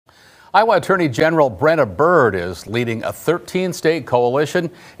Iowa Attorney General Brenna Bird is leading a 13-state coalition,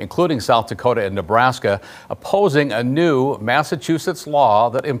 including South Dakota and Nebraska, opposing a new Massachusetts law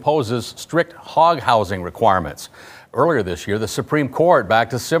that imposes strict hog housing requirements. Earlier this year, the Supreme Court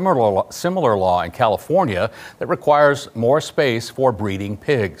backed a similar law in California that requires more space for breeding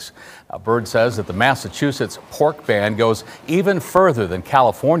pigs. Now, Bird says that the Massachusetts pork ban goes even further than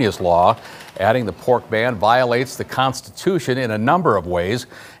California's law, adding the pork ban violates the Constitution in a number of ways,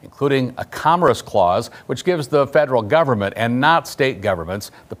 including a Commerce Clause, which gives the federal government and not state governments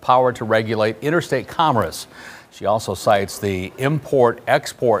the power to regulate interstate commerce. She also cites the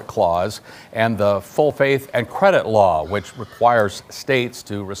Import-Export Clause and the Full Faith and Credit Law, which requires states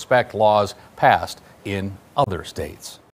to respect laws passed in other states.